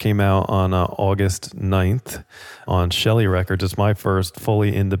 which came out on August 9th on Shelley Records. It's my first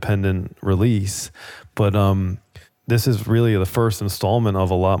fully independent release. But this is really the first installment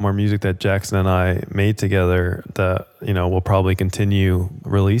of a lot more music that Jackson and I made together that, you know, we'll probably continue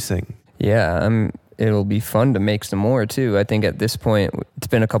releasing. Yeah, it'll be fun to make some more too. I think at this point, it's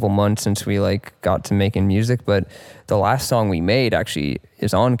been a couple months since we like got to making music, but the last song we made actually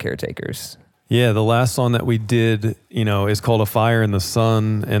is on Caretakers. Yeah, the last song that we did, you know, is called A Fire in the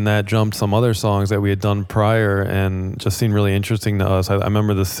Sun, and that jumped some other songs that we had done prior and just seemed really interesting to us. I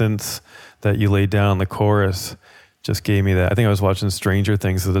remember the synths that you laid down on the chorus just gave me that. I think I was watching Stranger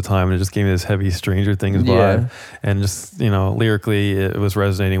Things at the time, and it just gave me this heavy Stranger Things vibe. And just, you know, lyrically, it was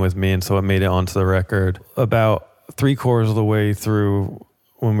resonating with me, and so it made it onto the record. About 3/4 of the way through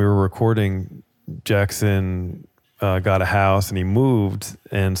when we were recording, Jackson got a house and he moved,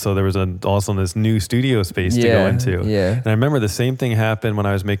 and so there was also this new studio space to go into. Yeah. And I remember the same thing happened when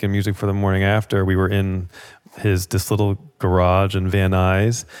I was making music for the morning after. We were in this little garage in Van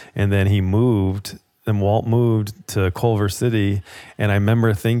Nuys, and then he moved. And Walt moved to Culver City, and I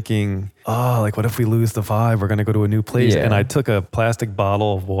remember thinking, oh, like, what if we lose the vibe? We're going to go to a new place. Yeah. And I took a plastic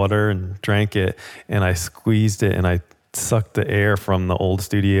bottle of water and drank it, and I squeezed it, and I sucked the air from the old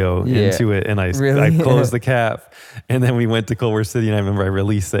studio into it, and I closed the cap, and then we went to Culver City, and I remember I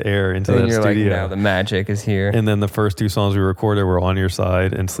released the air into that studio. Like, now the magic is here. And then the first 2 songs we recorded were On Your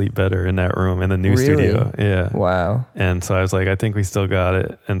Side and Sleep Better in that room in the new studio. Yeah. Wow. And so I was like, I think we still got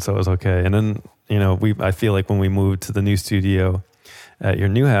it, and so it was okay. And then, you know, I feel like when we moved to the new studio at your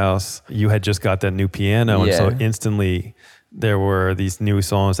new house, you had just got that new piano, and so instantly there were these new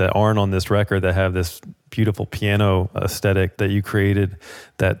songs that aren't on this record that have this beautiful piano aesthetic that you created,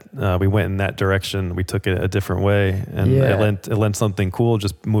 that we went in that direction. We took it a different way, and it lent something cool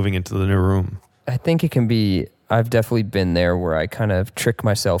just moving into the new room. I think it can be, I've definitely been there where I kind of trick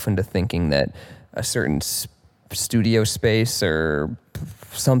myself into thinking that a certain studio space or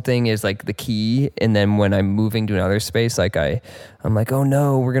something is like the key, and then when I'm moving to another space, like I'm like, oh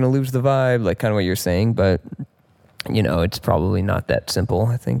no, we're gonna lose the vibe, like kind of what you're saying. But you know, it's probably not that simple.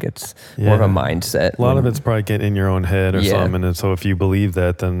 I think it's more of a mindset. A lot of it's probably getting in your own head or something. And so if you believe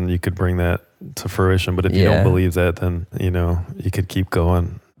that, then you could bring that to fruition. But if you don't believe that, then, you know, you could keep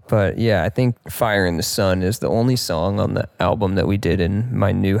going. But yeah, I think Fire in the Sun is the only song on the album that we did in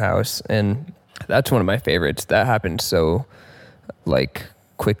my new house. And that's one of my favorites. That happened so like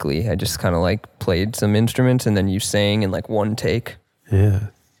quickly. I just kind of like played some instruments and then you sang in like one take. Yeah.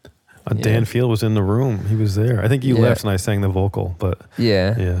 Dan Field was in the room. He was there. I think you left and I sang the vocal, but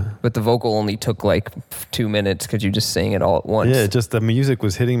But the vocal only took like 2 minutes because you just sang it all at once. Yeah, just the music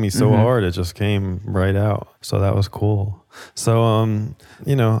was hitting me so hard, it just came right out. So that was cool. So,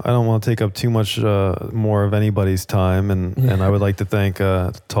 you know, I don't want to take up too much more of anybody's time, and I would like to thank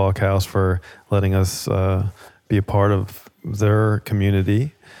Talk House for letting us be a part of their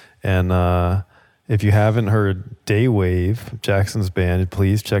community. And if you haven't heard Daywave, Jackson's band,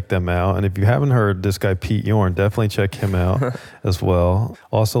 please check them out. And if you haven't heard this guy, Pete Yorn, definitely check him out as well.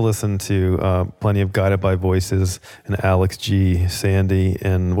 Also listen to plenty of Guided by Voices and Alex G, Sandy,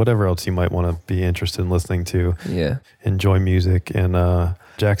 and whatever else you might want to be interested in listening to. Yeah. Enjoy music. And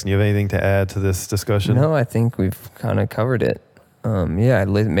Jackson, you have anything to add to this discussion? No, I think we've kind of covered it.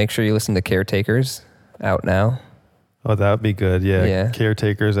 Make sure you listen to Caretakers, out now. Oh, that would be good. Yeah.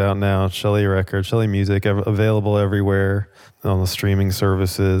 Caretakers out now. Shelley Records, Shelley Music, available everywhere on the streaming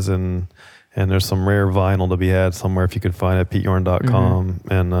services. And there's some rare vinyl to be had somewhere if you could find it, peteyorn.com,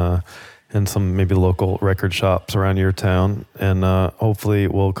 and some maybe local record shops around your town. And hopefully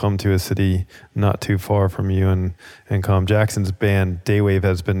we'll come to a city not too far from you and come. Jackson's band, Daywave,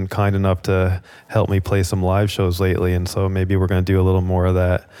 has been kind enough to help me play some live shows lately. And so maybe we're going to do a little more of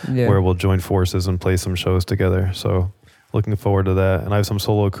that where we'll join forces and play some shows together. So looking forward to that. And I have some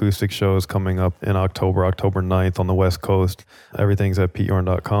solo acoustic shows coming up in October 9th on the West Coast. Everything's at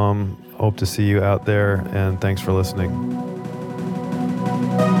peteyorn.com. Hope to see you out there, and thanks for listening.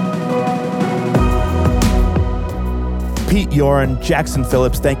 Pete Yorn, Jackson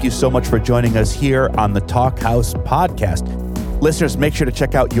Phillips, thank you so much for joining us here on the Talk House podcast. Listeners, make sure to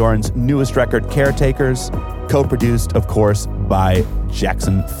check out Yorn's newest record, Caretakers, co-produced, of course, by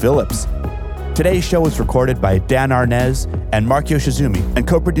Jackson Phillips. Today's show was recorded by Dan Arnaz and Mark Yoshizumi and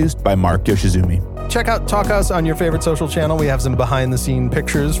co-produced by Mark Yoshizumi. Check out Talk House on your favorite social channel. We have some behind-the-scene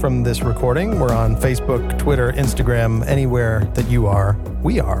pictures from this recording. We're on Facebook, Twitter, Instagram, anywhere that you are.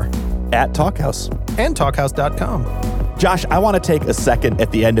 We are. At Talk House. And talkhouse.com. Josh, I want to take a second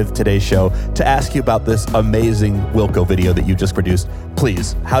at the end of today's show to ask you about this amazing Wilco video that you just produced.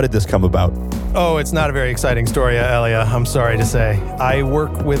 Please, how did this come about? Oh, it's not a very exciting story, Elia. I'm sorry to say. I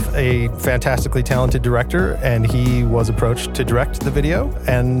work with a fantastically talented director, and he was approached to direct the video,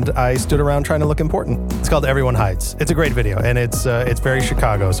 and I stood around trying to look important. It's called Everyone Hides. It's a great video, and it's very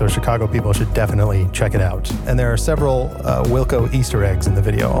Chicago, so Chicago people should definitely check it out. And there are several Wilco Easter eggs in the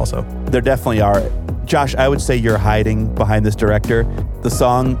video also. There definitely are. Josh, I would say you're hiding behind this director. The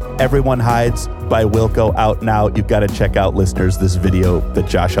song Everyone Hides by Wilco, out now. You've got to check out, listeners, this video that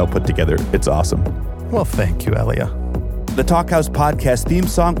Josh helped put together. It's awesome. Well, thank you, Elia. The Talk House podcast theme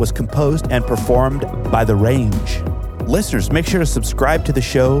song was composed and performed by The Range. Listeners, make sure to subscribe to the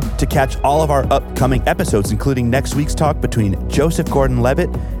show to catch all of our upcoming episodes, including next week's talk between Joseph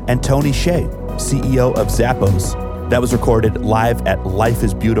Gordon-Levitt and Tony Hsieh, CEO of Zappos. That was recorded live at Life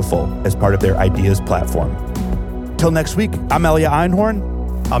is Beautiful as part of their Ideas platform. Till next week, I'm Elia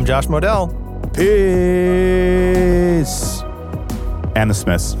Einhorn. I'm Josh Modell. Peace. And the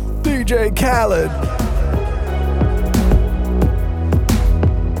Smiths. DJ Khaled.